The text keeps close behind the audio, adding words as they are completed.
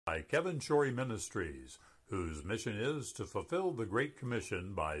by Kevin Shorey Ministries, whose mission is to fulfill the Great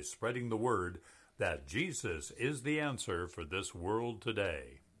Commission by spreading the word that Jesus is the answer for this world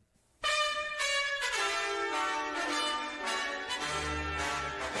today.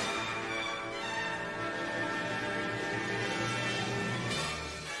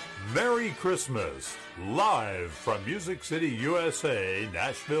 Merry Christmas! Live from Music City, USA,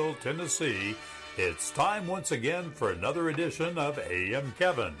 Nashville, Tennessee, it's time once again for another edition of AM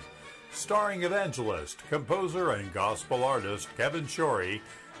Kevin, starring evangelist, composer, and gospel artist Kevin Shorey,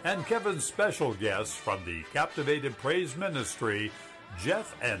 and Kevin's special guests from the Captivated Praise Ministry,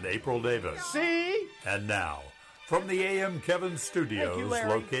 Jeff and April Davis. See? And now, from the AM Kevin Studios,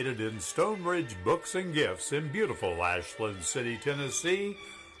 located in Stonebridge Books and Gifts in beautiful Ashland City, Tennessee,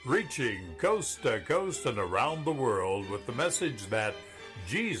 reaching coast to coast and around the world with the message that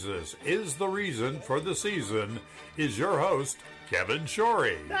Jesus is the reason for the season, is your host, Kevin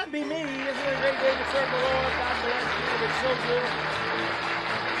Shorey. That'd be me. Isn't it a great day to serve the Lord? God bless you. It's so good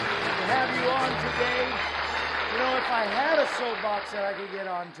to have you on today. You know, if I had a soapbox that I could get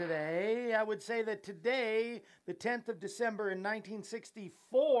on today, I would say that today, the 10th of December in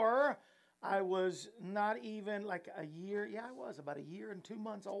 1964, I was not even like a year. Yeah, I was about a year and 2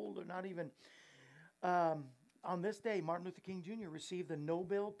 months old, or not even. On this day, Martin Luther King Jr. received the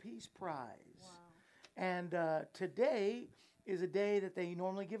Nobel Peace Prize. Wow. And today is a day that they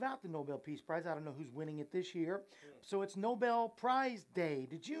normally give out the Nobel Peace Prize. I don't know who's winning it this year. So it's Nobel Prize Day.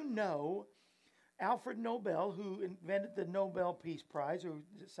 Did you know Alfred Nobel, who invented the Nobel Peace Prize, or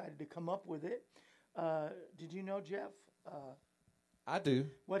decided to come up with it, did you know, Jeff? I do.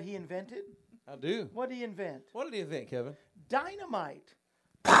 What he invented? I do. What did he invent? What did he invent, Kevin? Dynamite.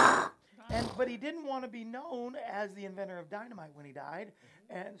 But he didn't want to be known as the inventor of dynamite when he died,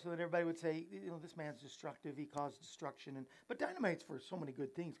 and so that everybody would say, you know, this man's destructive. He caused destruction, but dynamite's for so many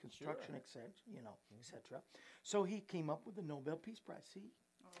good things, construction, etc. You know, etc. So he came up with the Nobel Peace Prize. See,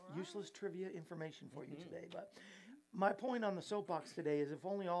 useless trivia information for you today. But my point on the soapbox today is, if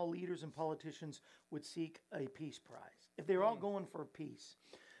only all leaders and politicians would seek a peace prize. If they're all going for peace,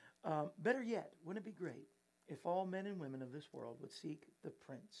 better yet, wouldn't it be great if all men and women of this world would seek the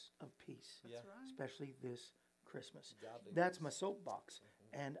Prince of Peace, especially this Christmas? That's my soapbox,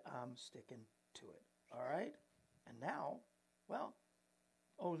 and I'm sticking to it. All right? And now, well,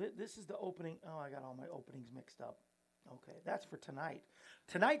 this is the opening. Oh, I got all my openings mixed up. Okay, that's for tonight.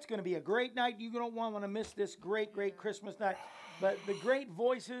 Tonight's going to be a great night. You don't want to miss this great, great Christmas night. But the great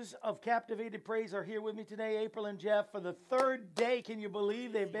voices of Captivated Praise are here with me today, April and Jeff, for the third day. Can you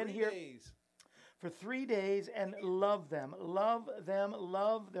believe they've been here? For 3 days, and love them, love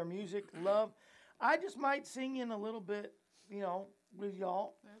their music, love. I just might sing in a little bit, you know, with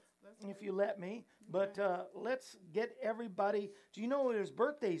y'all, if you let me. But let's get everybody. Do you know there's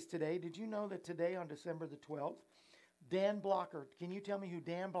birthdays today? Did you know that today on December the 12th, Dan Blocker, can you tell me who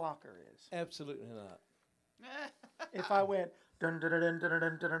Dan Blocker is? Absolutely not. If I went dun dun dun dun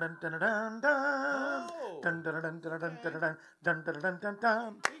dun dun dun dun dun dun dun dun dun dun dun dun dun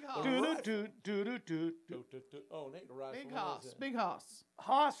dun. Oh, Nate the right. Big Hoss. Big Hoss.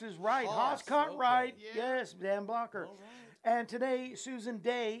 Hoss is right. Hoss Cartwright. Yes, Dan Blocker. And today, Susan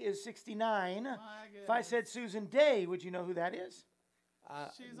Day is 69. If I said Susan Day, would you know who that is?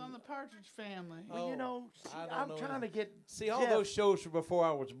 She's on the Partridge Family. Well, you know, I'm trying to get... See, all those shows were before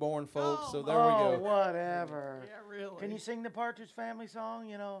I was born, folks, so there we go. Oh, whatever. Yeah, really. Can you sing the Partridge Family song,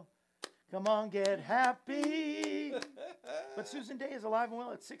 you know? Come on, get happy. But Susan Day is alive and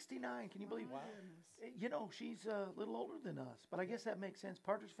well at 69. Can you believe it? Wow. You know, she's a little older than us, but I guess that makes sense.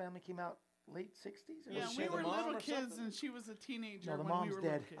 Partridge Family came out late 60s? Yeah, we were little kids, and she was a teenager when mom's we were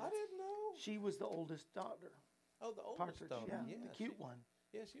dead. little kids. I didn't know. She was the oldest daughter. Oh, the oldest Partridge, daughter. yeah, the cute one.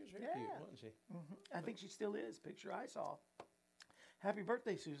 Yeah, she was very cute, wasn't she? Mm-hmm. I think she still is. Picture I saw. Happy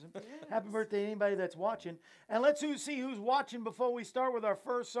birthday, Susan. Yes. Happy birthday to anybody that's watching. And let's see who's watching before we start with our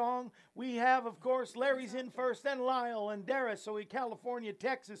first song. We have, of course, Larry's in first, then Lyle and Darius, so in California,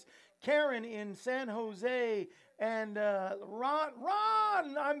 Texas, Karen in San Jose, and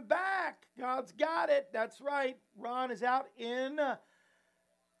Ron, I'm back. God's got it. That's right. Ron is out in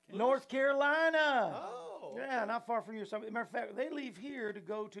North Carolina. Oh. Yeah, not far from here. So, matter of fact, they leave here to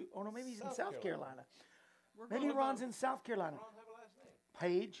go to, oh no, maybe he's in South Carolina. Maybe Ron's in South Carolina. Ron have a last name?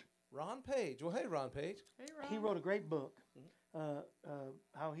 Page. Ron Page. Well, hey, Ron Page. Hey, Ron. He wrote a great book,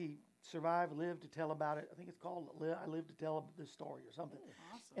 how he survived, lived to tell about it. I think it's called I Live to Tell the Story or something.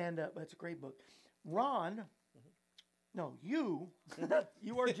 Awesome. And but it's a great book. Ron No, you.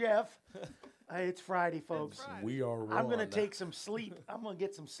 You are Jeff. It's Friday, folks. Friday. We are wrong. I'm going to take some sleep. I'm going to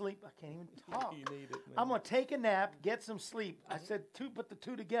get some sleep. I can't even talk. You need it, man. I'm going to take a nap, get some sleep. I said put the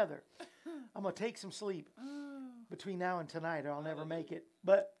two together. I'm going to take some sleep between now and tonight, or I'll never make it.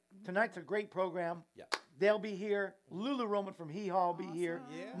 But tonight's a great program. Yeah. They'll be here. Lulu Roman from Hee Haw will be here.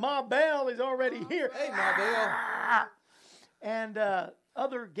 Yeah. Ma Bell is already here. Hey, my Bill. And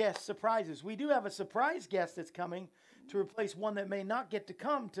other guest surprises. We do have a surprise guest that's coming to replace one that may not get to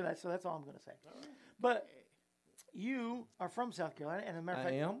come tonight. So that's all I'm going to say. But you are from South Carolina. And as a matter of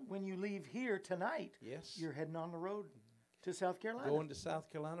fact, am. when you leave here tonight, Yes. you're heading on the road to South Carolina. Going to South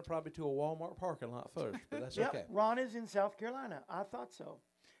Carolina, probably to a Walmart parking lot first, but that's Yep, okay. Ron is in South Carolina. I thought so.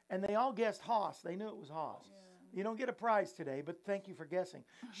 And they all guessed Haas. They knew it was Haas. You don't get a prize today, but thank you for guessing.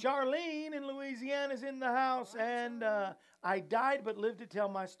 Charlene in Louisiana is in the house, and I died but lived to tell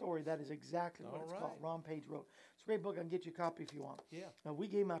my story. That is exactly what it's called. Ron Page wrote. It's a great book. I can get you a copy if you want. Yeah. Now, we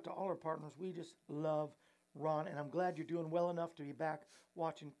gave them out to all our partners. We just love Ron, and I'm glad you're doing well enough to be back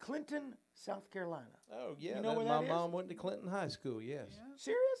watching Clinton, South Carolina. Oh, yeah. You know where my that is? mom went to Clinton High School, yes.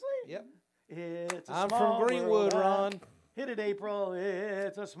 Seriously? Yep. It's a I'm small from Greenwood, world. Ron. Hit it, April.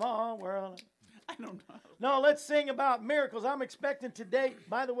 It's a small world. I don't know. No, let's sing about miracles. I'm expecting today.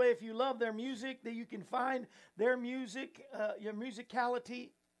 By the way, if you love their music, that you can find their music, your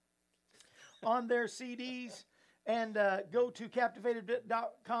musicality on their CDs, and go to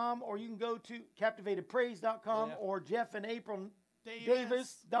Captivated.com, or you can go to CaptivatedPraise.com or Jeff and April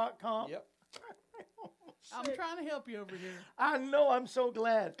Davis.com. Yep. I'm trying to help you over here. I know. I'm so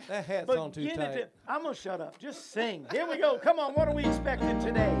glad. That hat's But on too get tight. it. I'm gonna shut up. Just sing. Here we go. Come on. What are we expecting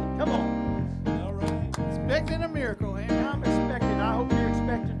today? Come on. All right. Expecting a miracle, amen. I'm expecting. I hope you're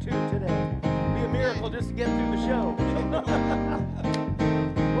expecting too today. Be a miracle just to get through the show.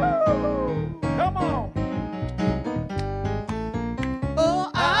 Woo! Come on.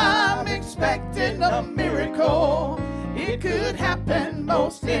 Oh, I'm expecting a miracle. It could happen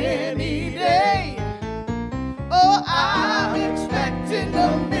most any day. Oh, I'm expecting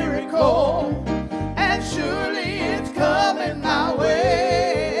a miracle, and surely it's coming my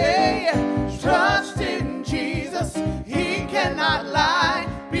way. Trust in Jesus, He cannot lie.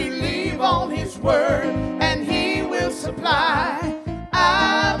 Believe on His word, and He will supply.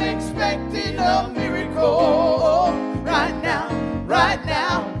 I'm expecting a miracle right now, right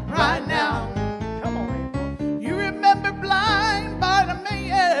now, right now. Come on, April. You remember blind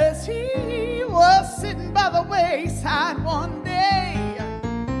Bartimaeus? He was sitting by the wayside one day.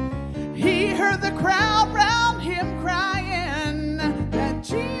 He heard the crowd round him crying that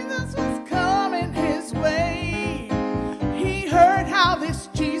Jesus was coming his way. He heard how this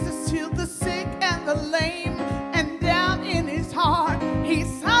Jesus healed the sick and the lame, and down in his heart he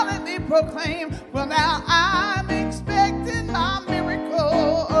silently proclaimed, well, now I'm expecting my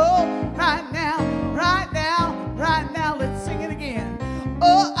miracle right now, right now, right now. Let's sing it again.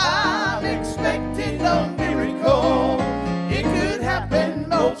 Oh, I'm expecting a miracle. It could happen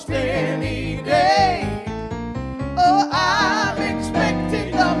most any day. Oh, I'm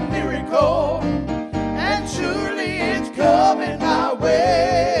expecting a miracle, and surely it's coming my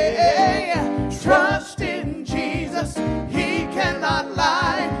way. Trust in Jesus, He cannot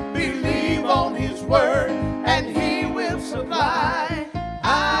lie. Believe on His word, and He will supply.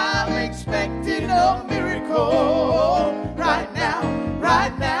 I'm expecting a miracle right now,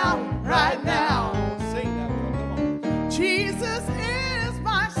 right now, right now. Sing that one. Come on. Jesus is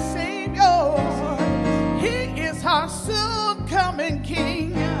my Savior. He is our soon-coming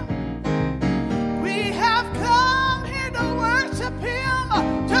King. We have come here to worship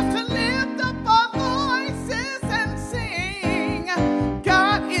Him, just to lift up our voices and sing.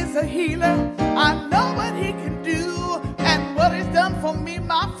 God is a healer. I know what He can do, and what He's done for me,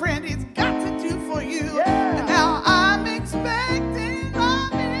 my friend, He's got to do for you. Yeah. And now I'm expecting my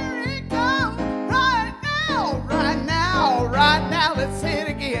miracle right now, right now, right now. Let's say it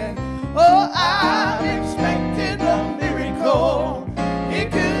again. Oh, I'm expecting a miracle.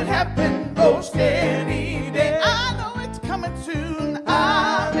 It could happen most any day. I know it's coming soon.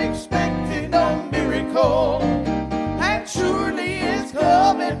 I'm expecting a miracle, and surely it's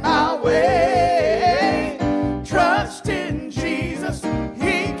coming my way. Trust in Jesus,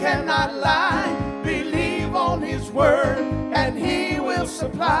 He cannot lie. Believe on His word, and He will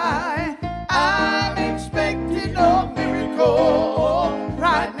supply. I'm expecting a miracle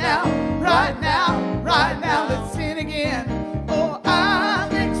right now, right now, right now. Let's sing again. Oh,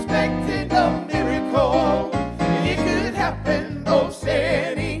 I'm expecting a miracle. It could happen most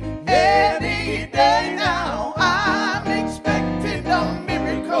any day now. I'm expecting a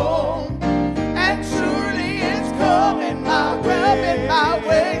miracle, and surely it's coming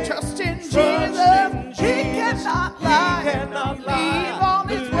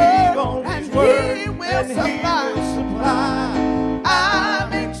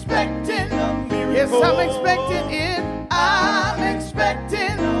I'm expecting it. I'm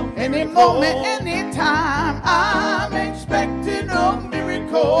expecting any moment, any time. I'm expecting a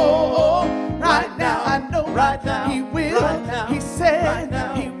miracle. Right now, I know Right now, He will. right now, He said right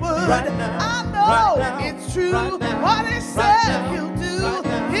now, He would. right now, I know right now, it's true. right now, What He right said now, He'll do. right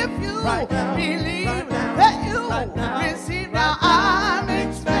now, If you right now, believe right now, that you right now, receive now, I'm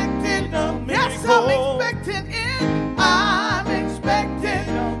expecting. Yes, I'm expecting it. I'm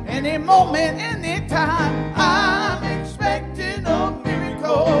expecting any moment, any time. I'm expecting a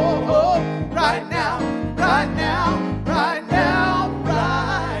miracle right now, right now, right now,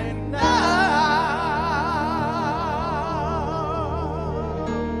 right now.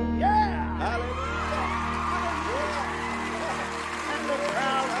 Yeah. Hallelujah. And the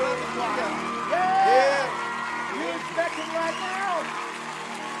crowd goes wild. Yeah. Yeah. You expecting right now?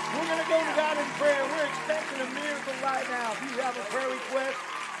 We're going to go to God in prayer. We're expecting a miracle right now. If you have a prayer request,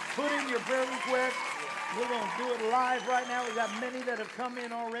 put in your prayer request. We're going to do it live right now. We've got many that have come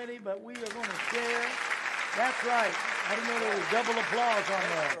in already, but we are going to share. That's right. I didn't know there was double applause on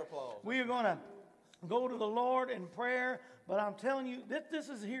that. We are going to go to the Lord in prayer, but I'm telling you, this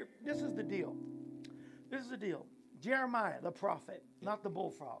is here. This is the deal. This is the deal. Jeremiah, the prophet, not the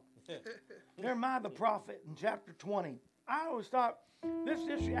bullfrog. Jeremiah, the prophet, in chapter 20. I always thought this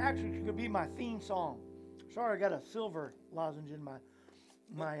actually could be my theme song. Sorry, I got a silver lozenge in my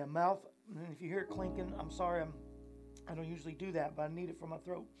mouth. And if you hear it clinking, I'm sorry. I don't usually do that, but I need it for my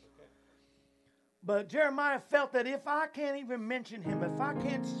throat. But Jeremiah felt that if I can't even mention him, if I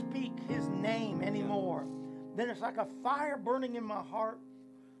can't speak his name anymore, then it's like a fire burning in my heart,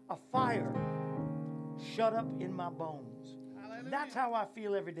 a fire shut up in my bones. That's how I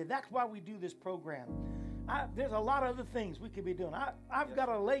feel every day. That's why we do this program. There's a lot of other things we could be doing. I've got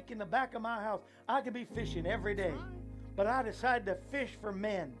a lake in the back of my house. I could be fishing every day. But I decided to fish for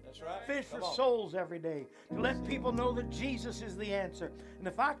men. That's right. Fish for souls every day. To let people know that Jesus is the answer. And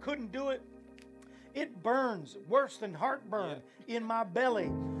if I couldn't do it, it burns worse than heartburn in my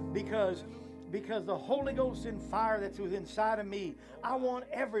belly because the Holy Ghost in fire that's within inside of me. I want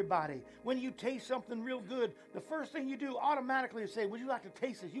everybody. When you taste something real good, the first thing you do automatically is say, would you like to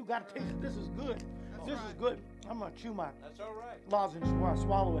taste this? You got to taste it. This is good. This is good. I'm going to chew my lozenge before I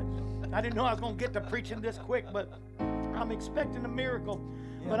swallow it. I didn't know I was going to get to preaching this quick, but I'm expecting a miracle.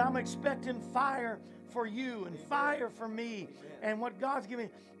 But I'm expecting fire for you and fire for me. And what God's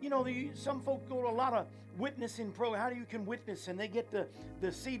giving, some folks go to a lot of witnessing how you can witness, and they get the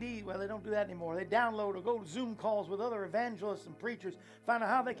CD. Well, they don't do that anymore. They download or go to Zoom calls with other evangelists and preachers, find out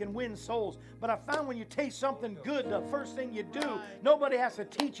how they can win souls. But I found when you taste something good, the first thing you do, nobody has to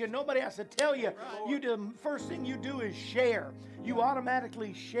teach you, nobody has to tell you. The first thing you do is share. You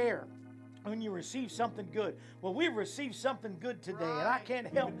automatically share when you receive something good. Well, we've received something good today, and I can't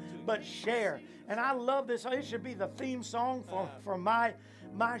help but share. And I love this. It should be the theme song for my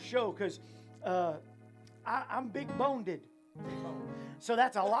show, because I'm big-boned. So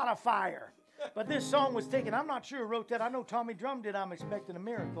that's a lot of fire. But this song was taken. I'm not sure who wrote that. I know Tommy Drum did I'm Expecting a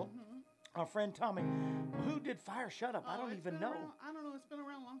Miracle. Our friend Tommy. Who did Fire Shut Up? I don't even know. I don't know. It's been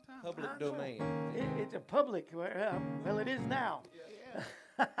around a long time. Public domain. It's a public. Well, it is now.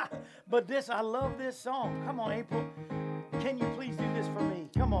 But I love this song. Come on, April. Can you please do this for me?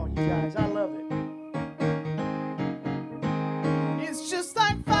 Come on, you guys. I love it. It's just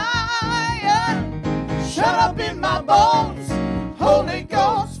like fire. Shut up in my bones. Holy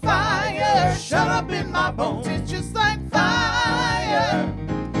Ghost fire. Shut up in my bones. It's just like fire.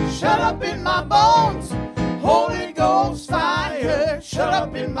 Shut up in my bones. Holy Ghost fire. Shut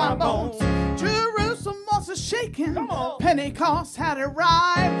up in my bones. Jerusalem was a shaking. Pentecost had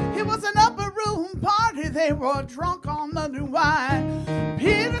arrived. It was an upper room party. They were drunk on the new wine.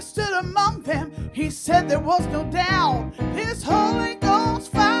 Peter stood among them. He said there was no doubt. This Holy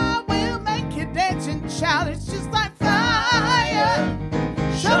Ghost fire will make you dance and shout. It's just like fire.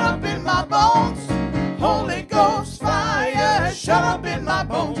 Shut up in my bones. Holy Ghost fire. Shut up in my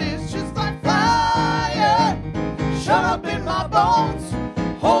bones. It's just like fire. Shut up in my bones.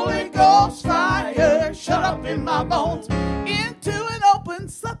 Holy Ghost fire. Shut up in my bones. Into an open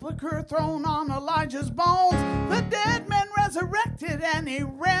sepulchre thrown on Elijah's bones. The dead man resurrected and he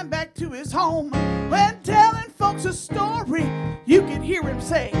ran back to his home. When telling folks a story, you could hear him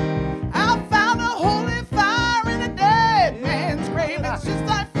say, I found a holy fire in a dead man's grave. It's just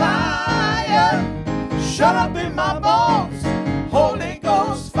like fire. Shut up in my bones. Holy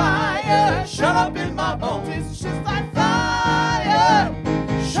Ghost fire. Shut up in my bones. It's just like fire.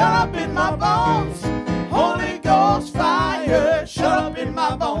 Shut up in my bones. Holy Ghost fire. Shut up in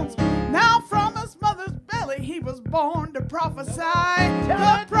my bones. Now from his mother's belly he was born to prophesy.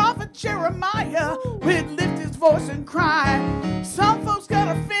 The prophet Jeremiah would lift his voice and cry. Some folks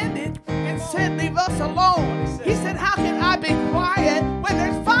got offended and said, leave us alone. He said, how can I be quiet when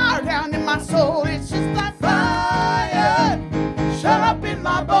there's fire down in my soul? It's just like fire, shut up in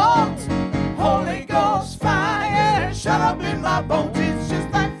my bones. Holy Ghost fire, shut up in my bones. It's just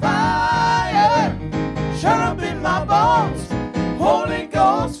like fire, shut up in my bones. Holy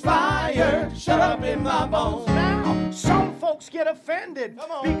Ghost fire, shut up in my bones. Now, some folks get offended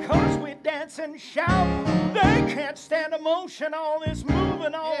because we dance and shout. They can't stand emotion, all this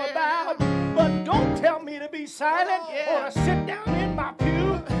moving all about. But don't tell me to be silent or to sit down in my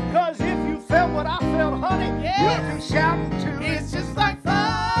pew. Because if you felt what I felt, honey, you'll be shouting too. It's just like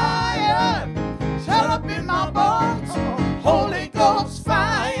fire, shut up in my bones. Holy Ghost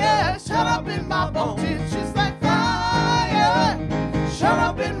fire, shut up in my bones. It's just like fire, shut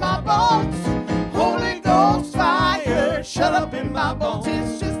up in my bones. Holy Ghost fire, shut up in my bones.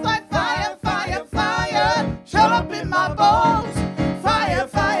 It's just like fire, fire, fire, shut up in my bones. Fire,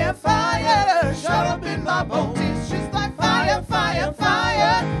 fire, fire, shut up in my bones. It's just like fire, fire,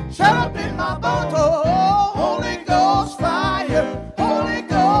 fire, shut up in my bones. Oh, Holy Ghost fire, Holy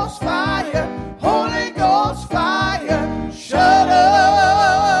Ghost fire, Holy Ghost fire, shut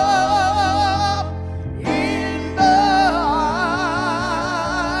up in my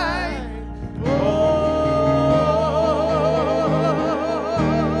bones.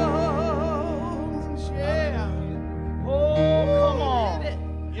 Yeah. Oh, come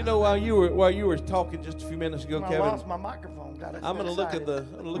on. You know, while you were talking just a few minutes ago, I Kevin, lost my microphone. Got I'm going to look at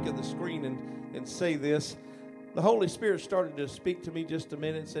the screen and say this. The Holy Spirit started to speak to me just a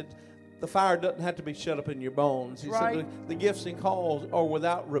minute and said, the fire doesn't have to be shut up in your bones. He said the gifts and calls are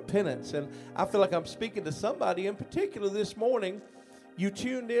without repentance. And I feel like I'm speaking to somebody in particular this morning. You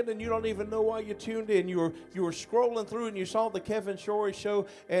tuned in and you don't even know why you tuned in. You were scrolling through and you saw the Kevin Shorey show,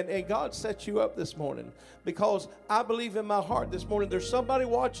 and God set you up this morning. Because I believe in my heart this morning, there's somebody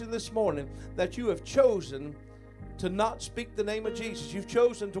watching this morning that you have chosen to not speak the name of Jesus. You've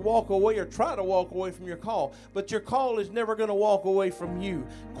chosen to walk away or try to walk away from your call. But your call is never going to walk away from you.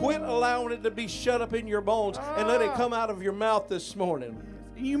 Quit allowing it to be shut up in your bones and let it come out of your mouth this morning.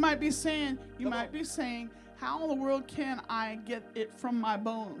 You might be saying, how in the world can I get it from my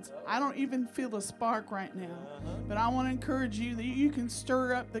bones? I don't even feel a spark right now. But I want to encourage you that you can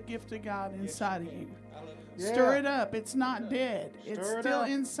stir up the gift of God inside of you. Stir it up. It's not dead. It's still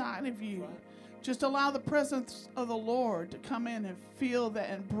inside of you. Just allow the presence of the Lord to come in and feel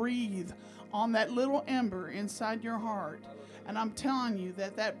that and breathe on that little ember inside your heart. And I'm telling you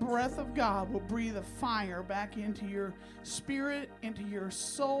that breath of God will breathe a fire back into your spirit, into your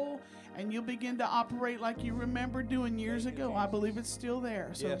soul, and you'll begin to operate like you remember doing years ago. I believe it's still there,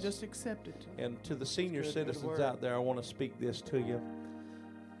 so just accept it. And to the senior citizens out there, I want to speak this to you.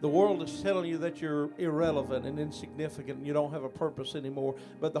 The world is telling you that you're irrelevant and insignificant and you don't have a purpose anymore.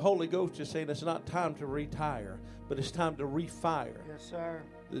 But the Holy Ghost is saying it's not time to retire, but it's time to refire. Yes, sir.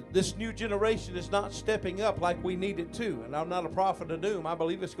 This new generation is not stepping up like we need it to. And I'm not a prophet of doom. I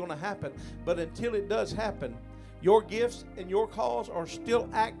believe it's going to happen. But until it does happen, your gifts and your calls are still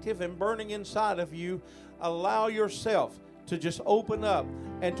active and burning inside of you. Allow yourself to just open up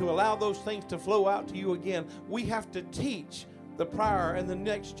and to allow those things to flow out to you again. We have to teach the prior and the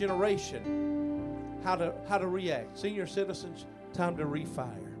next generation how to react. Senior citizens, time to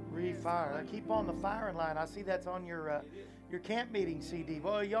refire. Refire. Keep on the firing line. I see that's on your camp meeting CD.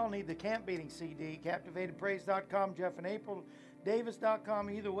 Well, y'all need the camp meeting CD. CaptivatedPraise.com, Jeff and April,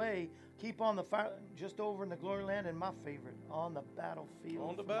 Davis.com. Either way, keep on the fire. Just over in the glory land, and my favorite, on the battlefield.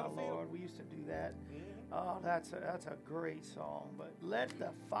 On the battlefield. Lord, we used to do that. Oh, that's a great song. But let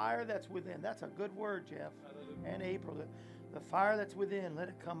the fire that's within. That's a good word, Jeff and April. The fire that's within, let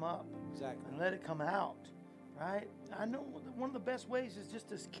it come up. Exactly. And let it come out, right? I know one of the best ways is just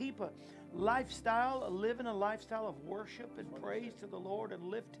to keep a lifestyle, living a lifestyle of worship and praise to the Lord and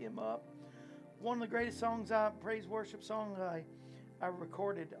lift Him up. One of the greatest praise worship song I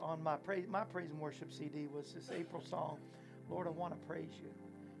recorded on my praise and worship CD was this April song, Lord, I Want to Praise You.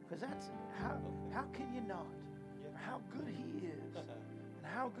 Because that's, how can you not? How good He is, and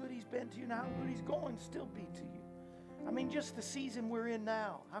how good He's been to you, and how good He's going to still be to you. I mean, just the season we're in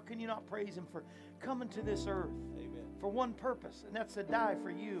now. How can you not praise Him for coming to this earth? Amen. For one purpose, and that's to die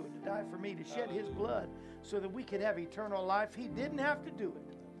for you and to die for me, to shed His blood so that we could have eternal life. He didn't have to do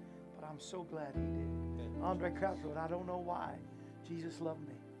it, but I'm so glad He did. Andre Crouch wrote, I don't know why Jesus loved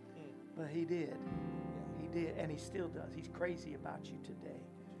me, but He did. He did, and He still does. He's crazy about you today.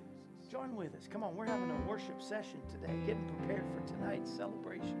 Join with us. Come on, we're having a worship session today, getting prepared for tonight's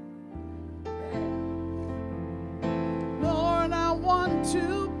celebration. Lord, I want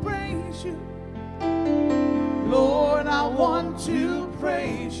to praise praise you. Lord, I want to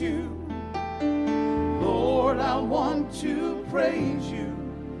praise you. Lord, I want to praise you,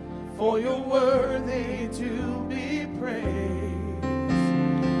 for you're worthy to be praised.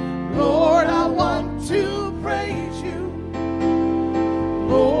 Lord, I want to praise you.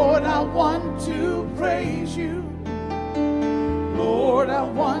 Lord, I want to praise you. Lord, I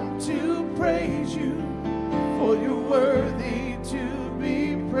want to praise you, for you're worthy to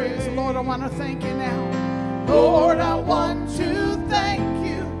be praised. Lord, I want to thank you now. Lord, I want to thank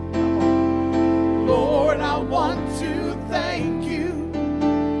you. Lord, I want to thank you.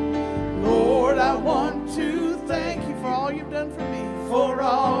 Lord, I want to thank you for all you've done for me. For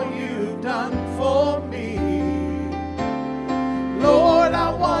all you've done for me. Lord,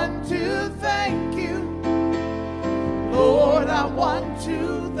 I want to thank you. Lord, I want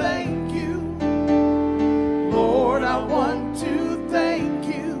to thank you. Lord, I want to thank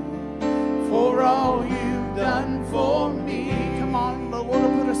you for all you've done for me. Come on,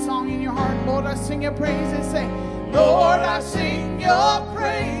 Lord, put a song in your heart. Lord, I sing your praises. Say, Lord, I sing your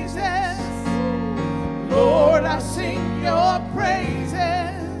praises. Lord, I sing your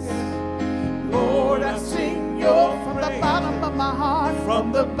praises. Lord, I sing your from the bottom of my heart.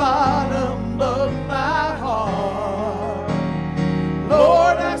 From the bottom of my heart.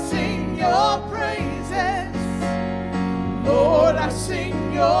 Lord, I sing your praises. Lord, I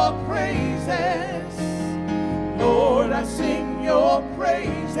sing your praises. Lord, I sing your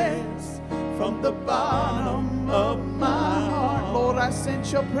praises from the bottom of my heart. Lord, I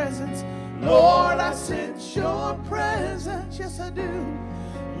sense your presence. Lord, I sense your presence. Yes, I do.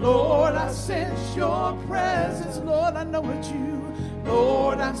 Lord, I sense your presence. Lord, I know it's you.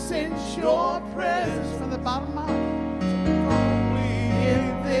 Lord, I sense your presence from the bottom of my heart.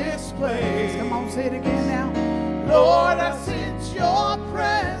 In this place. Come on, say it again now. Lord, I sense your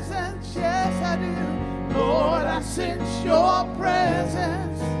presence. Yes, I do. Lord, I sense your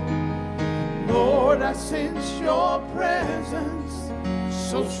presence. Lord, I sense your presence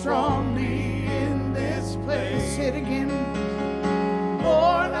so strongly in this place. Say it again.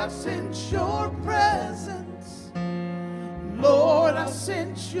 Lord, I sense your presence. Lord, I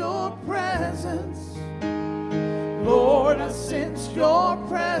sense your presence. Lord, I sense your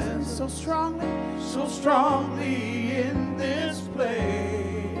presence so strongly in this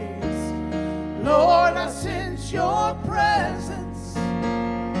place. Lord, I sense your presence.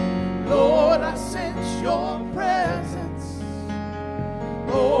 Lord, I sense your presence.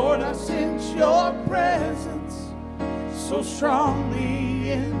 Lord, I sense your presence so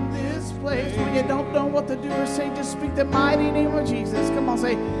strongly in this place. When you don't know what to do or say, just speak the mighty name of Jesus. Come on,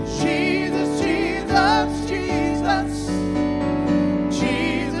 say, Jesus, Jesus, Jesus.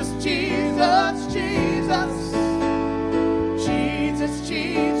 Jesus, Jesus, Jesus. Jesus,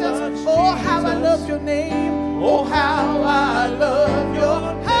 Jesus. Oh, how I love your name. Oh, how I love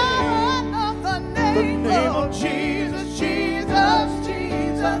your name. How I love the name of Jesus, Jesus,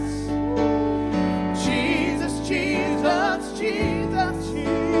 Jesus. Jesus, Jesus, Jesus,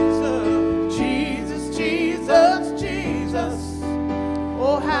 Jesus, Jesus, Jesus.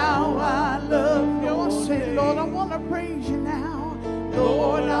 Oh, how I love your sin. Lord, I want to praise you now.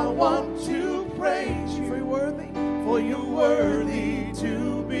 Lord, I want to praise you. For you're worthy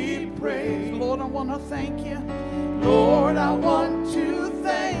to be praised. Lord, I want to thank you. Lord, I want to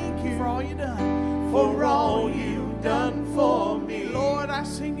thank you for all you've done. For all you've done for me. Lord, I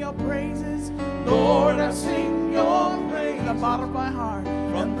sing your praises. Lord, I sing your praise. From the bottom of my heart.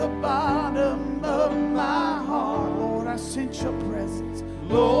 From the bottom of my heart. Lord, I sense your presence.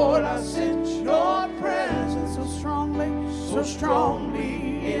 Lord, I sense your presence so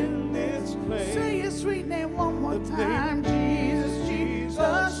strongly in this place. Say your sweet name one more time. Jesus,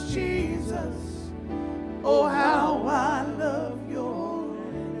 Jesus, Jesus. Oh, how I love your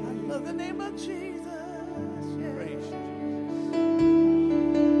name. I love the name of Jesus. Yeah. Praise you.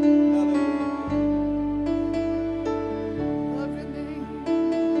 Love your name.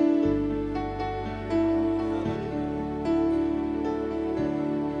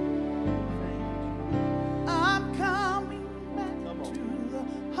 I'm coming back to the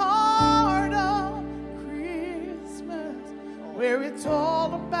heart of Christmas, where it's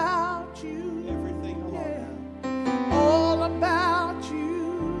all about you. Everything, Yeah. All about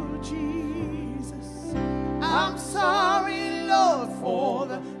you, Jesus. I'm sorry, Lord, for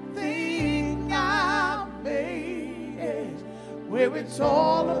the thing I made, where it's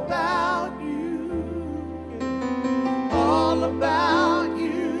all about you. All about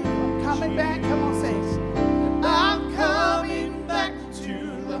you. I'm coming back, come on, say it. I'm coming back to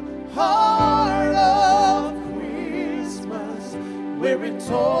the heart of Christmas, where where it's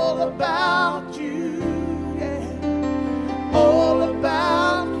all about you, yeah. All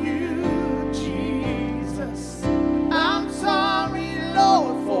about you, Jesus. I'm sorry,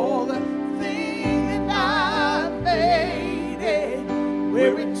 Lord, for the thing that I made,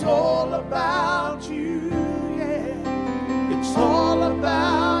 where it's all about you, yeah. It's all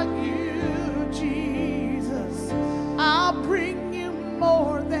about you, Jesus. I'll bring you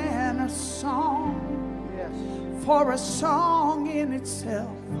more than a song, for a song in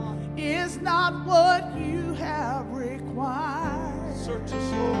itself is not what you have required. Search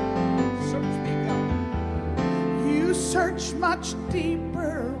us, Lord. Search me, God. You search much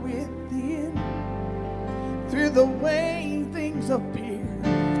deeper within. Through the way things appear,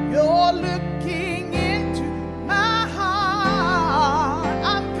 you're looking into my heart.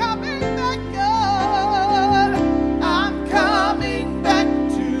 I'm coming back, God. I'm coming back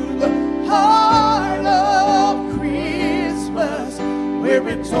to the heart of Christmas, where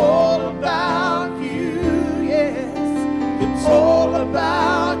it's all about you, yes. It's all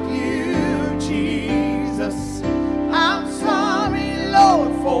about you, Jesus. I'm sorry,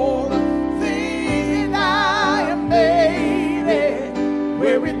 Lord, for the thing that I have made,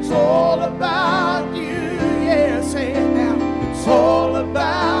 where it's all about you, yeah. Say it now. It's all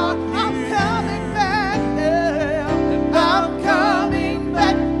about you. I'm coming back now, and I'm coming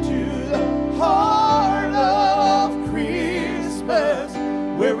back to the heart of Christmas,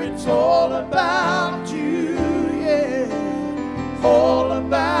 where it's all about you, yeah. All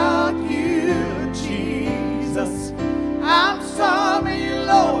about you, Jesus. I'm sorry,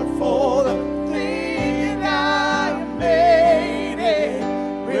 Lord, for the thing that I made,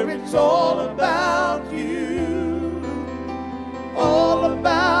 where it's all about you. All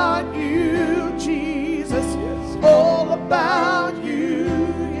about you, Jesus. All about you,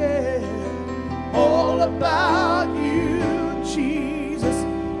 yeah. All about you, Jesus.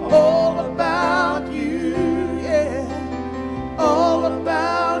 All about you, yeah. All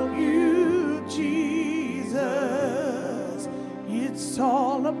about you, Jesus. It's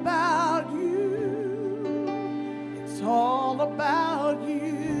all about you. It's all about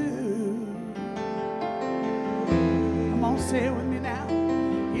you. Come on, say it with me now.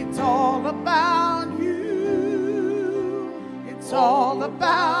 It's all about you. It's all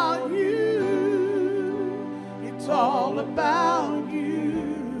about you. It's all about you.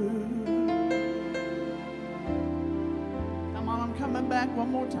 Come on, I'm coming back one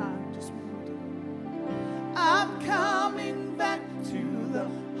more time. Just one more time. I'm coming back to the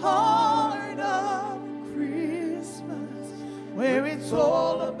heart of Christmas, where it's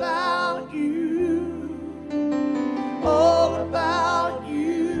all about you. All about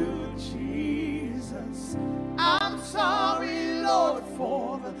you, Jesus. I'm sorry, Lord,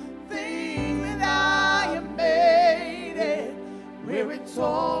 for the thing that I have made, where it's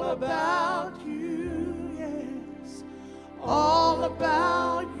all about you, yes. All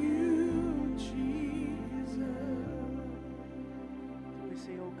about you, Jesus. We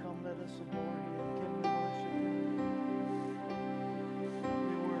say, oh, come, let us adore him. Can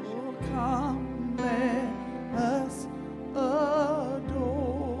we worship him? Oh, come, let us adore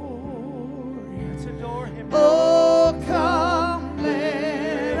him. Let's adore him. Oh, come,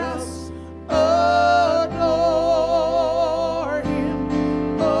 let us adore him.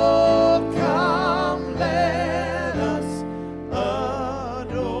 Oh, come, let us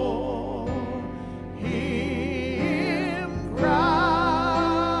adore him, Christ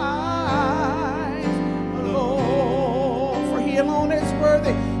alone. For he alone is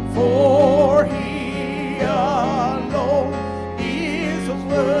worthy. For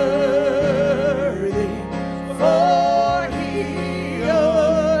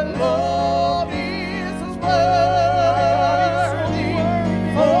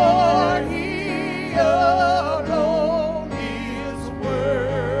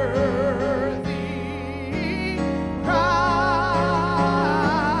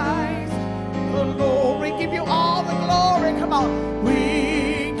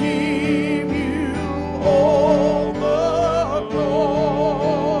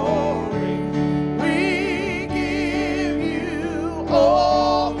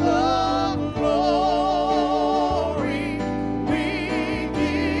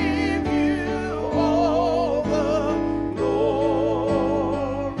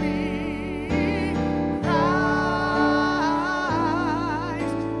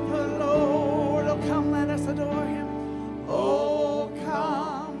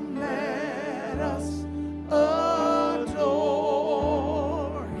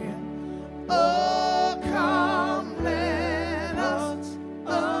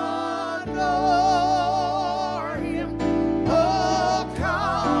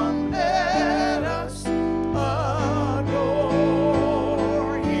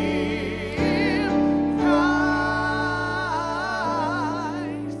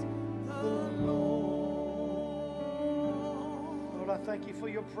thank you for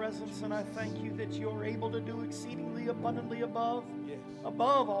your presence, and I thank you that you're able to do exceedingly abundantly above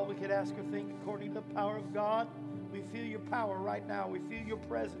all we could ask or think, according to the power of God. We feel your power right now. We feel your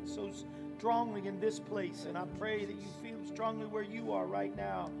presence so strongly in this place, and I pray that you feel strongly where you are right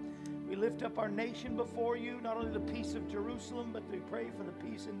now. We lift up our nation before you, not only the peace of Jerusalem, but we pray for the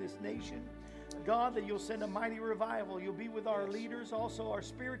peace in this nation. God, that you'll send a mighty revival. You'll be with our leaders, also our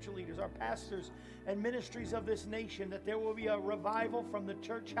spiritual leaders, our pastors and ministries of this nation, that there will be a revival from the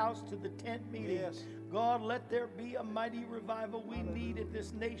church house to the tent meeting. Yes. God, let there be a mighty revival we need it.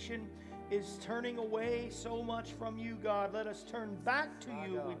 This nation is turning away so much from you, God. Let us turn back to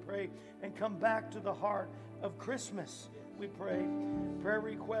you, we pray, and come back to the heart of Christmas, we pray. Prayer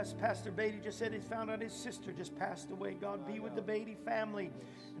request, Pastor Beatty just said he found out his sister just passed away. God, be with the Beatty family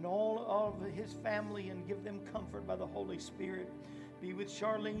and all of his family and give them comfort by the Holy Spirit. Be with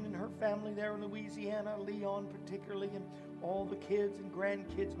Charlene and her family there in Louisiana, Leon particularly, and all the kids and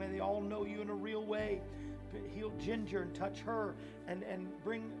grandkids. May they all know you in a real way. Heal Ginger and touch her and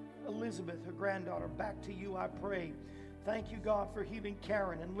bring Elizabeth, her granddaughter, back to you, I pray. Thank you, God, for healing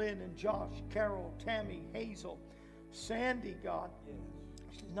Karen and Lynn and Josh, Carol, Tammy, Hazel, Sandy, God.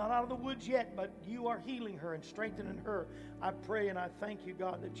 She's not out of the woods yet, but you are healing her and strengthening her. I pray and I thank you,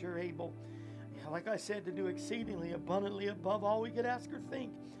 God, that you're able, like I said, to do exceedingly abundantly above all we could ask or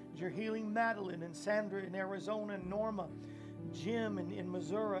think. You're healing Madeline and Sandra in Arizona and Norma, Jim in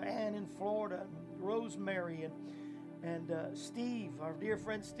Missouri, Ann in Florida, Rosemary and Steve, our dear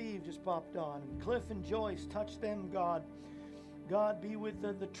friend Steve just popped on. And Cliff and Joyce, touch them, God. God, be with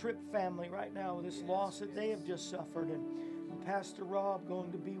the Tripp family right now with this loss that they have just suffered. And Pastor Rob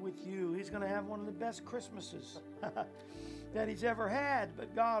going to be with you. He's going to have one of the best Christmases that he's ever had.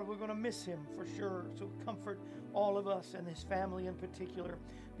 But God, we're going to miss him for sure. So comfort all of us and his family in particular.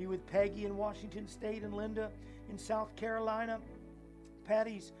 Be with Peggy in Washington State and Linda in South Carolina.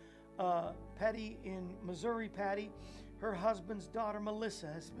 Patty in Missouri, her husband's daughter Melissa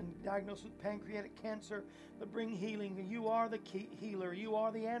has been diagnosed with pancreatic cancer, but bring healing. You are the healer. You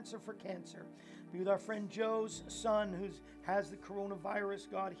are the answer for cancer. Be with our friend Joe's son who has the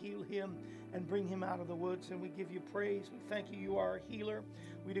coronavirus. God, heal him and bring him out of the woods. And we give you praise. We thank you. You are a healer.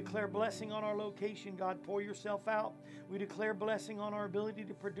 We declare blessing on our location. God, pour yourself out. We declare blessing on our ability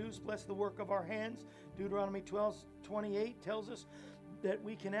to produce. Bless the work of our hands. Deuteronomy 12:28 tells us that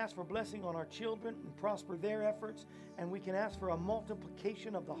we can ask for blessing on our children and prosper their efforts, and we can ask for a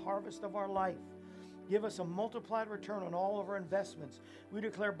multiplication of the harvest of our life. Give us a multiplied return on all of our investments. We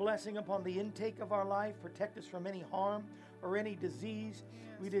declare blessing upon the intake of our life. Protect us from any harm or any disease.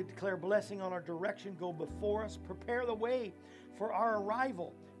 We declare blessing on our direction. Go before us. Prepare the way for our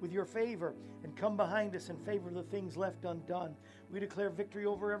arrival with your favor, and come behind us in favor of the things left undone. We declare victory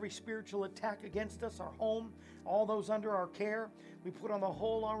over every spiritual attack against us, our home, all those under our care. We put on the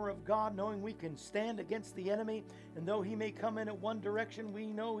whole armor of God, knowing we can stand against the enemy. And though he may come in at one direction, we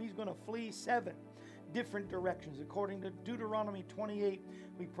know he's going to flee 7 different directions. According to Deuteronomy 28,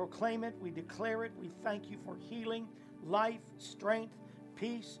 we proclaim it, we declare it. We thank you for healing, life, strength,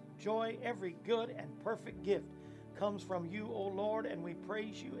 peace, joy. Every good and perfect gift comes from you, O Lord, and we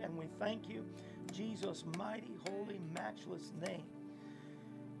praise you and we thank you. Jesus' mighty, holy, matchless name.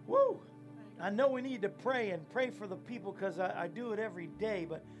 Woo! I know we need to pray and pray for the people because I do it every day,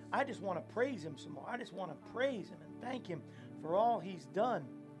 but I just want to praise him some more. I just want to praise him and thank him for all he's done.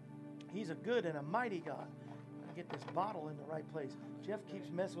 He's a good and a mighty God. I get this bottle in the right place. Jeff keeps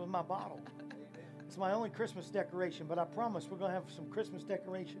messing with my bottle. It's my only Christmas decoration, but I promise we're going to have some Christmas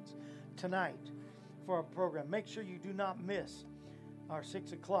decorations tonight for our program. Make sure you do not miss our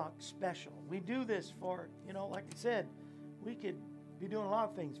 6 o'clock special. We do this for, like I said, we could be doing a lot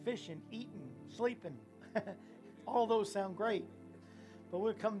of things, fishing, eating, sleeping. All those sound great. But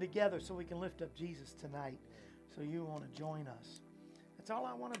we'll come together so we can lift up Jesus tonight. So you want to join us. That's all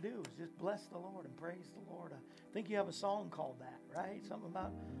I want to do is just bless the Lord and praise the Lord. I think you have a song called that, right? Something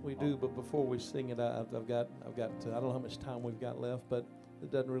about... We do, but before we sing it, I've got. I don't know how much time we've got left, but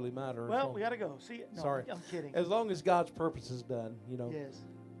it doesn't really matter. Well, we got to go. See, no, sorry, I'm kidding. As long as God's purpose is done, Yes.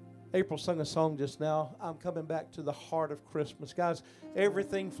 April sung a song just now. I'm coming back to the heart of Christmas. Guys,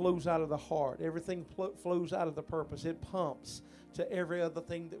 everything flows out of the heart. Everything flows out of the purpose. It pumps to every other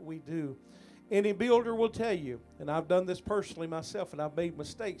thing that we do. Any builder will tell you, and I've done this personally myself, and I've made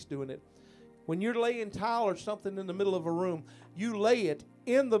mistakes doing it. When you're laying tile or something in the middle of a room, you lay it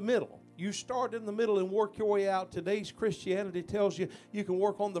in the middle. You start in the middle and work your way out. Today's Christianity tells you you can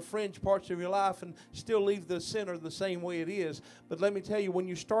work on the fringe parts of your life and still leave the center the same way it is. But let me tell you, when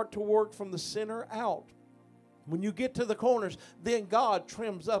you start to work from the center out, When you get to the corners, then God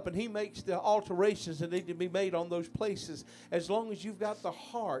trims up and He makes the alterations that need to be made on those places. As long as you've got the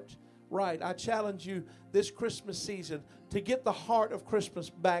heart right. I challenge you this Christmas season to get the heart of Christmas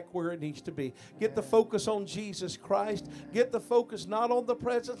back where it needs to be. Get the focus on Jesus Christ. Get the focus not on the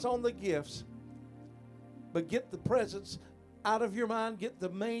presents, on the gifts, but get the presents out of your mind. Get the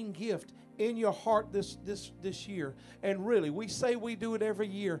main gift in your heart this year. And really, we say we do it every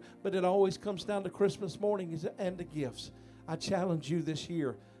year, but it always comes down to Christmas morning and the gifts. I challenge you this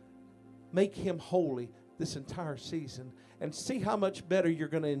year, make Him holy this entire season and see how much better you're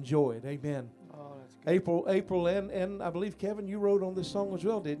going to enjoy it. Amen. Oh, that's good. April and I believe, Kevin, you wrote on this song as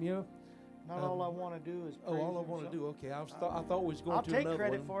well, didn't you? Not all I want to do is praise all I Him, want to so- do. Okay, I thought we was going I'll to take another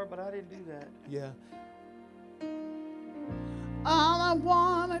credit one. for it, but I didn't do that. Yeah. All I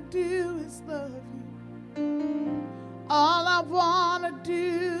want to do is love you. All I want to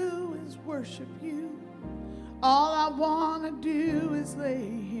do is worship you. All I want to do is lay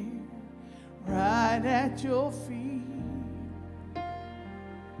here right at your feet.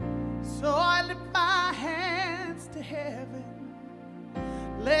 So I lift my hands to heaven.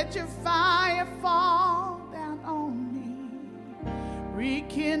 Let your fire fall down on me.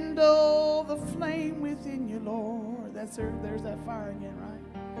 Rekindle the flame within you, Lord. There's that fire again, right?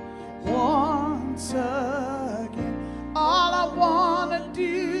 Once again. All I want to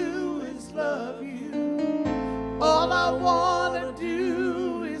do is love you. All I want to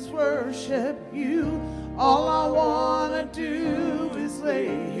do is worship you. All I want to do is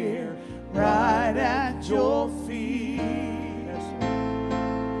lay here right at your feet.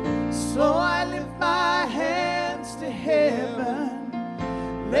 So I lift my hands to heaven.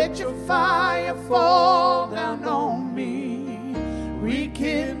 Let your fire fall down on me.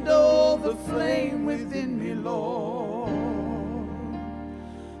 Rekindle the flame within me, Lord.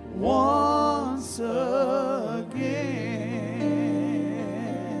 Once again.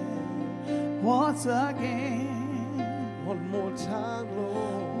 Once again. One more time,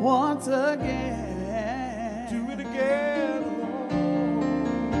 Lord. Once again. Do it again, Lord.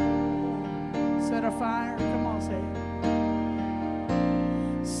 Set a fire. Come on, say it.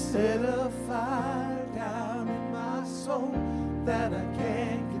 Set a fire down in my soul that I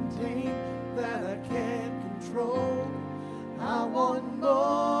can't contain, that I can't control. I want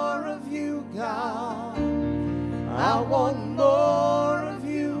more of you, God. I want more of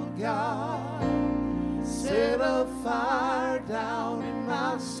you, God. Set a fire down in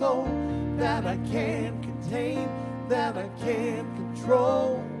my soul that I can't contain, that I can't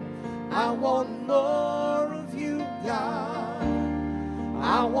control. I want more of you, God.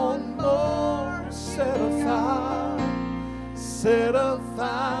 I want more. Set a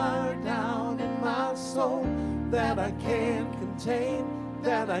fire down in my soul that I can't contain,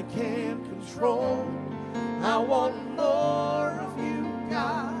 that I can't control. I want more of you,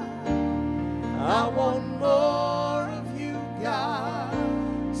 God. I want more of you, God.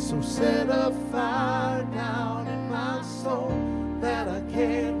 So set a fire down in my soul that I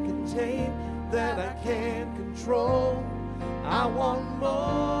can't contain, that I can't control. I want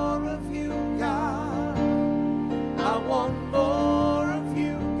more of you, God. I want more of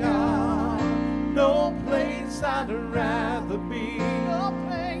you, God. No place I'd rather be.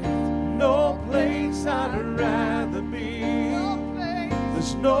 No place I'd rather be.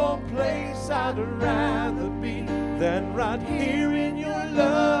 There's no place I'd rather be than right here in your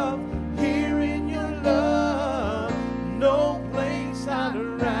love, here in your love. No place I'd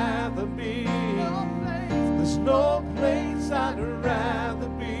rather be. There's no place I'd rather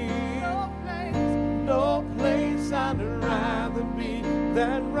be. No place I'd rather be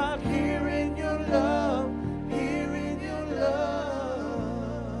than right here in your love, here in your love.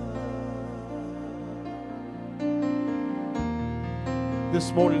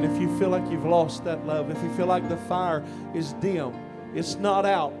 This morning, if you feel like you've lost that love, if you feel like the fire is dim, it's not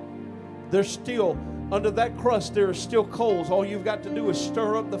out, there's still, under that crust, there are still coals. All you've got to do is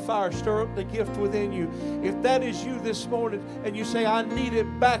stir up the fire, stir up the gift within you. If that is you this morning and you say, I need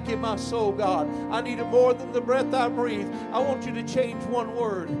it back in my soul, God. I need it more than the breath I breathe. I want you to change one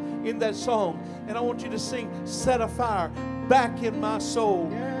word in that song. And I want you to sing, set a fire back in my soul.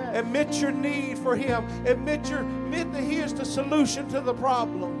 Yes. Admit your need for Him. Admit that He is the solution to the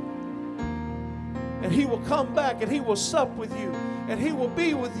problem. And He will come back and He will sup with you. And He will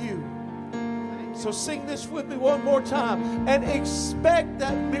be with you. So sing this with me one more time and expect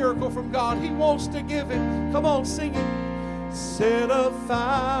that miracle from God. He wants to give it. Come on, sing it. Set a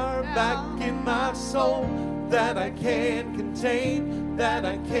fire back in my soul that I can't contain, that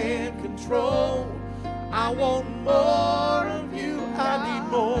I can't control. I want more of you. I need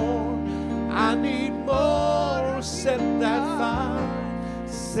more. I need more set that fire,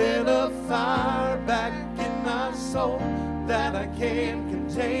 set a fire back in my soul that I can't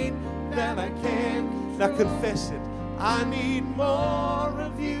contain, that I can't. Now confess it. I need more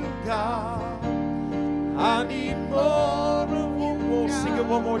of you, God. I need more of you. We'll sing it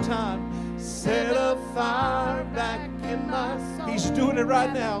one more time. Set a fire back in my soul. He's doing it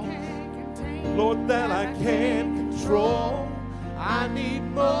right now. Lord, that I can't control. I need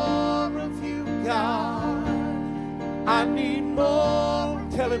more of you, God. I need more.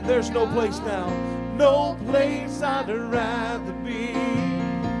 Tell him there's no place now. No place I'd rather be.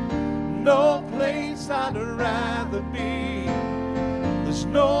 No place I'd rather be. There's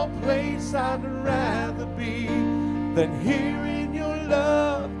no place I'd rather be than here in your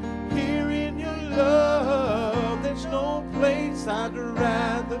love, here in your love. There's no place I'd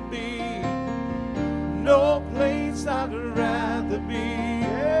rather be. No place I'd rather be.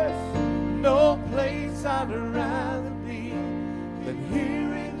 Yes. No place I'd rather be than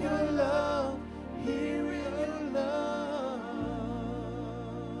here in your love, here in your love.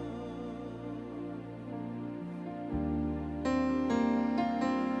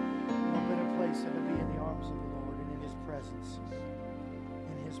 No better place than to be in the arms of the Lord and in His presence.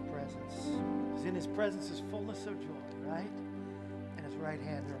 In His presence. Because in His presence is fullness of joy, right? And His right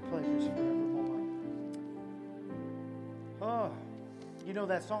hand there are pleasures forevermore. Oh, you know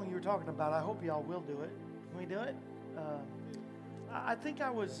that song you were talking about. I hope y'all will do it. Can we do it? I think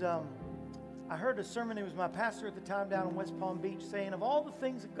I heard a sermon. It was my pastor at the time down in West Palm Beach saying of all the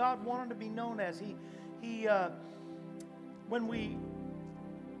things that God wanted to be known as, when we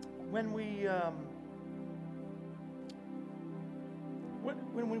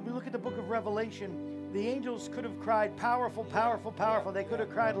look at the book of Revelation, the angels could have cried powerful, powerful, powerful. They could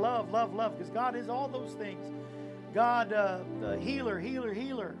have cried love, love, love, because God is all those things. God, healer, healer,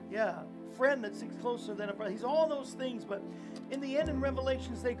 healer. Yeah. Friend that sticks closer than a brother. He's all those things. But in the end, in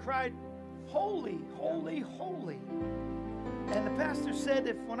Revelations, they cried, holy, holy, holy. And the pastor said,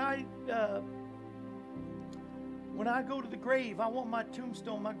 if when I go to the grave, I want my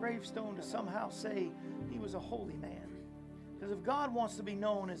tombstone, my gravestone to somehow say he was a holy man. Because if God wants to be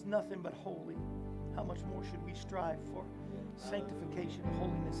known as nothing but holy, how much more should we strive for sanctification,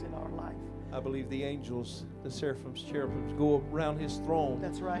 holiness in our life? I believe the angels, the seraphims, cherubims, go around his throne.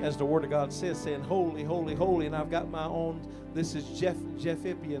 That's right. As the Word of God says, saying, holy, holy, holy. And I've got my own, this is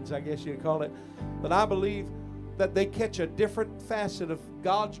Jephipians, I guess you'd call it. But I believe that they catch a different facet of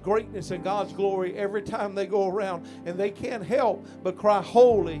God's greatness and God's glory every time they go around. And they can't help but cry,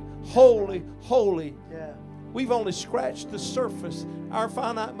 holy, holy, holy. Yeah. We've only scratched the surface. Our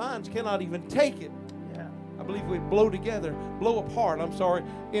finite minds cannot even take it. I believe we'd blow apart,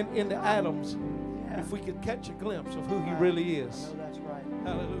 into atoms, if we could catch a glimpse of who He really is. No, that's right.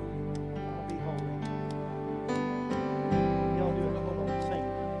 Hallelujah. Be holy. Y'all do it. Hold on,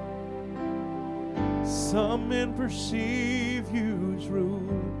 sing. Some men perceive you as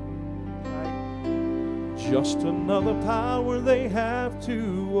ruler, Right. just another power they have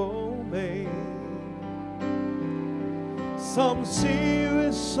to obey. Some see you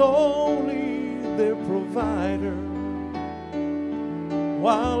as solely their provider,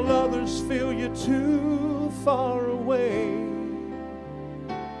 while others feel you too far away.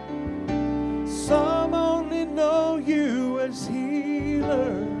 Some only know you as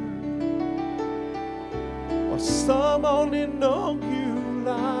healer, or some only know you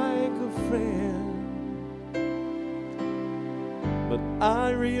like a friend. But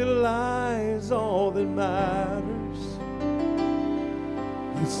I realize all that matters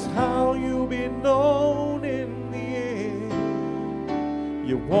is how you'll be known in the end.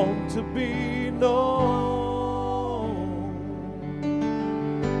 You want to be known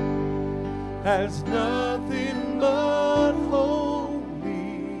as nothing but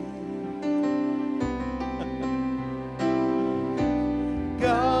holy.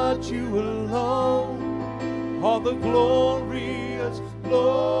 God, you alone are the glorious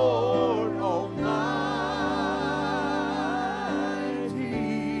Lord Almighty.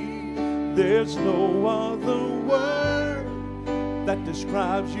 There's no other word that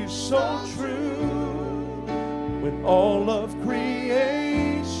describes you so true. When all of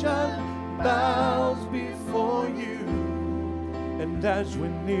creation bows before you, and as we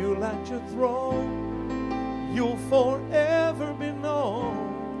kneel at your throne, you'll forever be known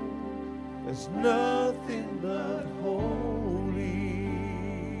as nothing but holy.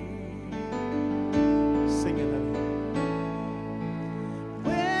 Sing it, honey.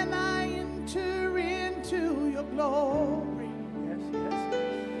 When I enter into your glory, Yes, yes, yes.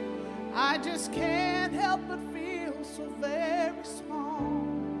 I just can't help but feel so very small.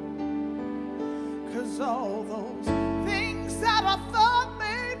 'cause all those things that I thought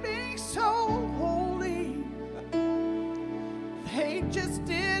made me so holy, they just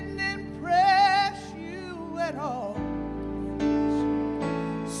didn't impress you at all.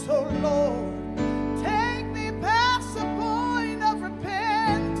 So Lord, take me past the point of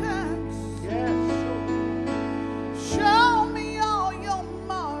repentance. Yes. Show me all your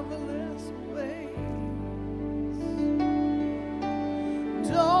marvelous ways.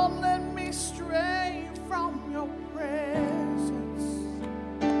 Don't let me stray from your presence.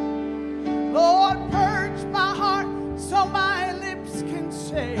 Lord, purge my heart so my lips can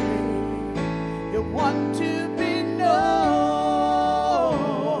say you want to be known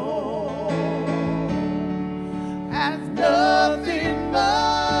as nothing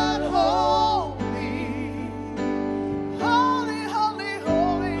but holy. Holy, holy,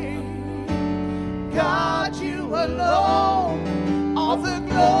 holy. God, you alone are the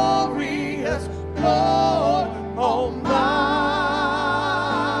glorious Lord Almighty.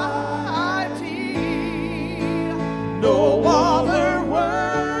 No other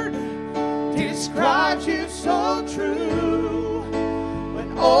word describes you so true.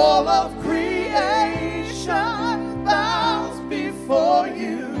 When all of creation bows before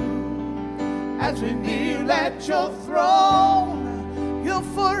you, as we kneel at your throne, you'll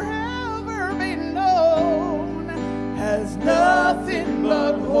forever be known as nothing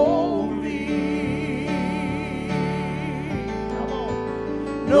but holy. Come on.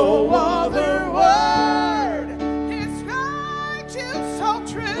 No other word describes you so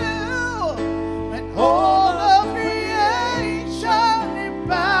true. When all of creation it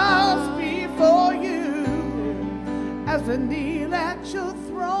bows before you, as we kneel at your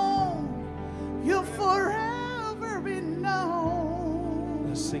throne, you'll forever be known.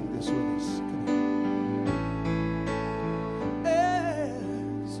 Let's sing this with us. Come on.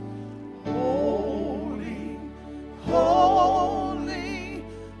 As holy, holy,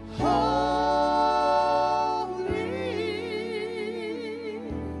 holy,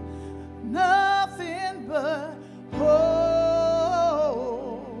 nothing but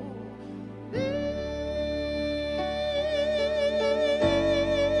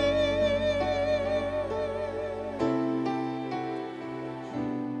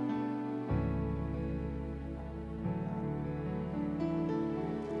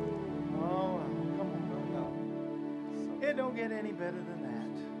It don't get any better than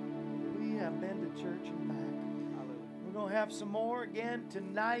that. We have been to church and back. We're going to have some more again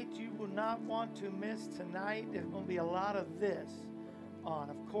tonight. You will not want to miss tonight. There's going to be a lot of this on,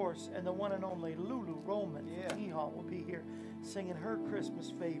 of course. And the one and only Lulu Roman from Hee-Haw will be here singing her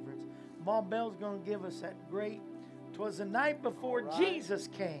Christmas favorites. Mom Bell's going to give us that great, 'twas the night before Jesus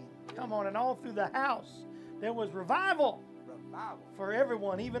came. Come on, and all through the house there was revival for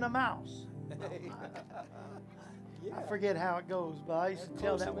everyone, even a mouse. I forget how it goes, but I used to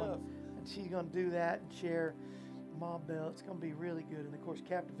tell that one. And she's going to do that and share Mom Bell. It's going to be really good. And, of course,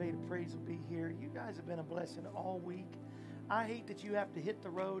 Captivated Praise will be here. You guys have been a blessing all week. I hate that you have to hit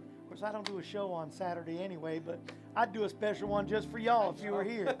the road. Of course, I don't do a show on Saturday anyway, but I'd do a special one just for y'all if you were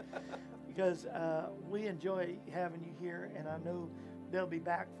here. Because we enjoy having you here, and I know they'll be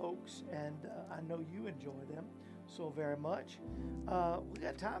back, folks, and I know you enjoy them so very much. We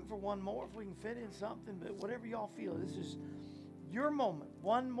got time for one more if we can fit in something, but whatever y'all feel, this is your moment.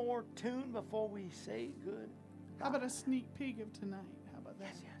 One more tune before we say good. How about a sneak peek of tonight? How about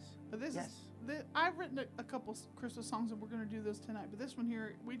that? Yes. But this is, I've written a couple Christmas songs, and we're going to do those tonight. But this one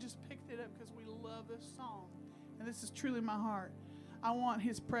here, we just picked it up because we love this song, and this is truly my heart. I want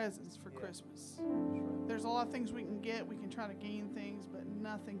His presence for Christmas. There's a lot of things we can get. We can try to gain things, but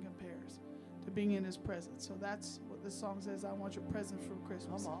nothing compares to being in His presence. So that's what this song says. I want your presence for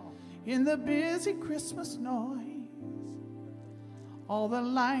Christmas. Come on. In the busy Christmas noise, all the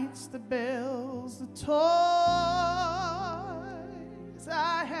lights, the bells, the toys,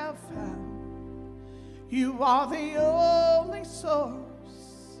 I have found you are the only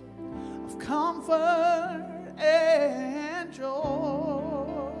source of comfort and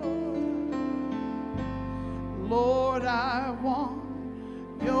joy. Lord, I want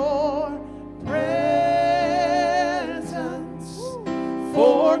your presence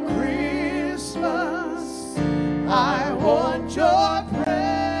for Christmas. I want your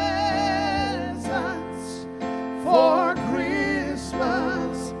presence for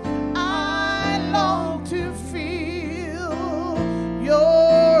Christmas. I long to feel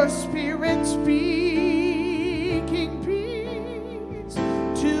your spirit speaking peace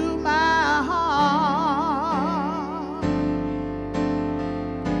to my heart.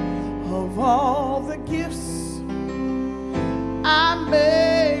 Of all the gifts I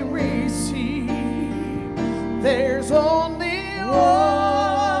may receive,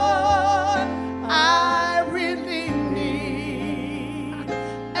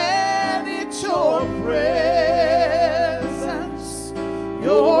 your presence,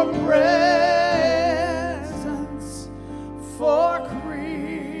 your presence for Christmas.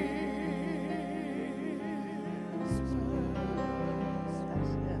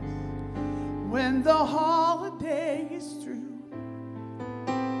 When the holiday is through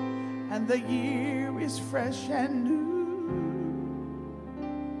and the year is fresh and new,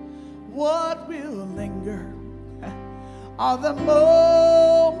 what will linger are the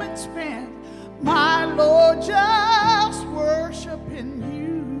moments spent, my Lord, just worshiping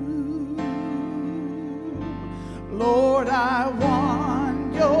you. Lord, I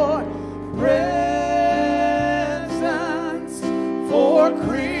want your presence for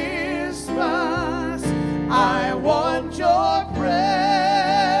Christmas. I want your presence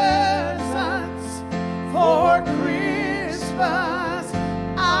for Christmas.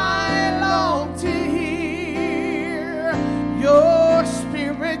 I long to hear your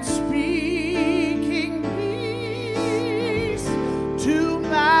Spirit speaking peace to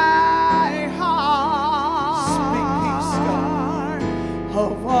my heart. Speak peace, God.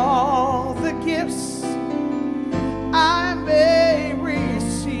 Of all the gifts I may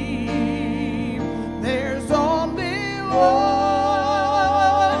receive, there's only one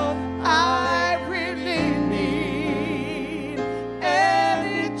I really need, and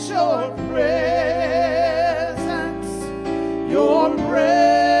it's your presence, your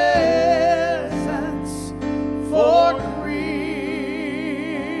presence for Christmas.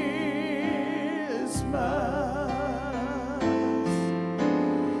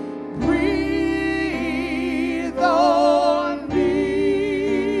 Breathe on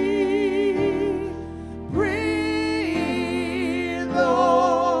me, breathe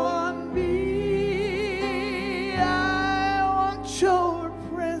on me. I want your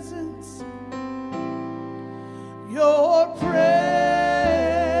presence, your presence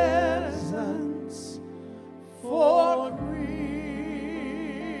for Christmas.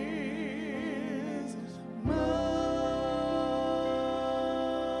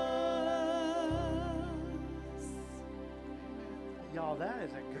 Y'all, that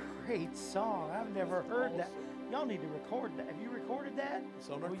is a great song. I've never heard that. Y'all need to record that. Have you recorded that? It's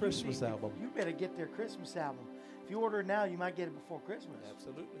on our Well, you Christmas need to- album. You better get their Christmas album. If you order it now, you might get it before Christmas.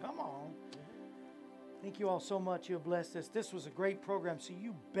 Absolutely. Come on. Thank you all so much. You have blessed us. This was a great program. So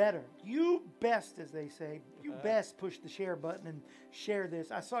you best, as they say, you best push the share button and share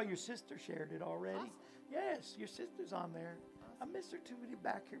this. I saw your sister shared it already. Awesome. Yes, your sister's on there. I miss her too.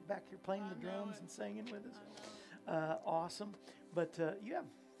 Back here playing the drums and singing with us. Awesome. But you have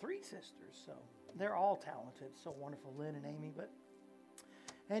 3 sisters, so they're all talented. So wonderful, Lynn and Amy.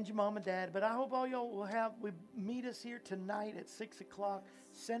 And your mom and dad. But I hope all y'all will meet us here tonight at 6 o'clock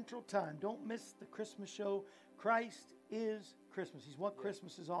Central Time. Don't miss the Christmas show. Christ is Christmas. He's what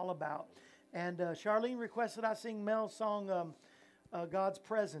Christmas is all about. And Charlene requested I sing Mel's song, God's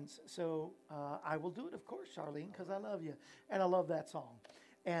Presence. So I will do it, of course, Charlene, because I love you. And I love that song.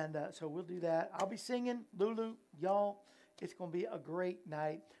 And so we'll do that. I'll be singing. Lulu, y'all, it's going to be a great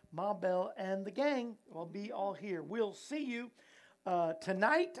night. Ma Bell and the gang will be all here. We'll see you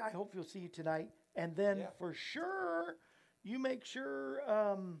tonight. I hope you'll see you tonight. And then for sure, you make sure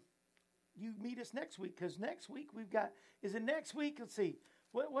you meet us next week. Because next week we've got, is it next week? Let's see.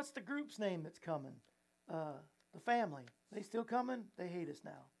 What's the group's name that's coming? The family. They still coming? They hate us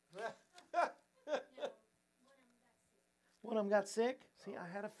now. One of them got sick? See, I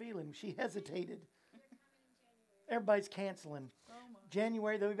had a feeling. She hesitated. Everybody's canceling.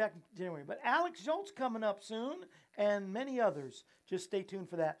 January, they'll be back in January. But Alex Jolt's coming up soon, and many others. Just stay tuned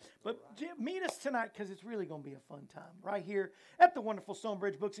for that. But meet us tonight, because it's really going to be a fun time. Right here at the wonderful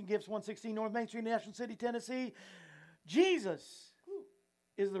Stonebridge Books and Gifts, 116 North Main Street, National City, Tennessee. Jesus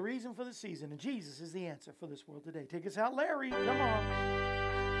is the reason for the season, and Jesus is the answer for this world today. Take us out, Larry. Come on.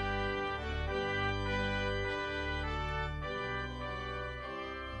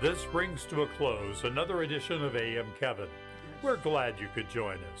 This brings to a close another edition of AM Kevin. We're glad you could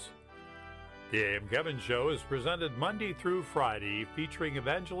join us. The AM Kevin Show is presented Monday through Friday, featuring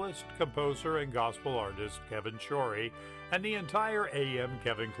evangelist, composer, and gospel artist Kevin Shorey and the entire AM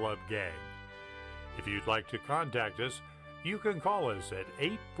Kevin Club gang. If you'd like to contact us, you can call us at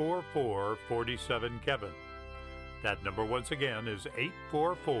 844-47-KEVIN. That number once again is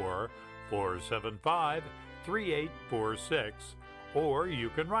 844-475-3846, or you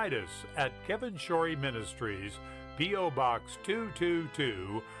can write us at Kevin Shorey Ministries, P.O. Box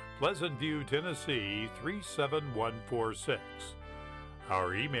 222, Pleasant View, Tennessee 37146.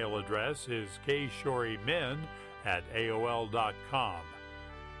 Our email address is kshorymen@aol.com.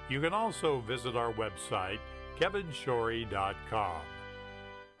 You can also visit our website, kevinshorey.com.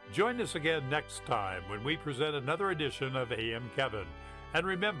 Join us again next time when we present another edition of AM Kevin. And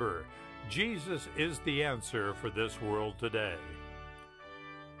remember, Jesus is the answer for this world today.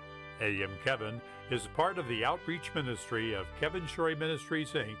 AM Kevin is part of the outreach ministry of Kevin Shorey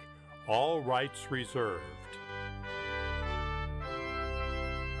Ministries, Inc., all rights reserved.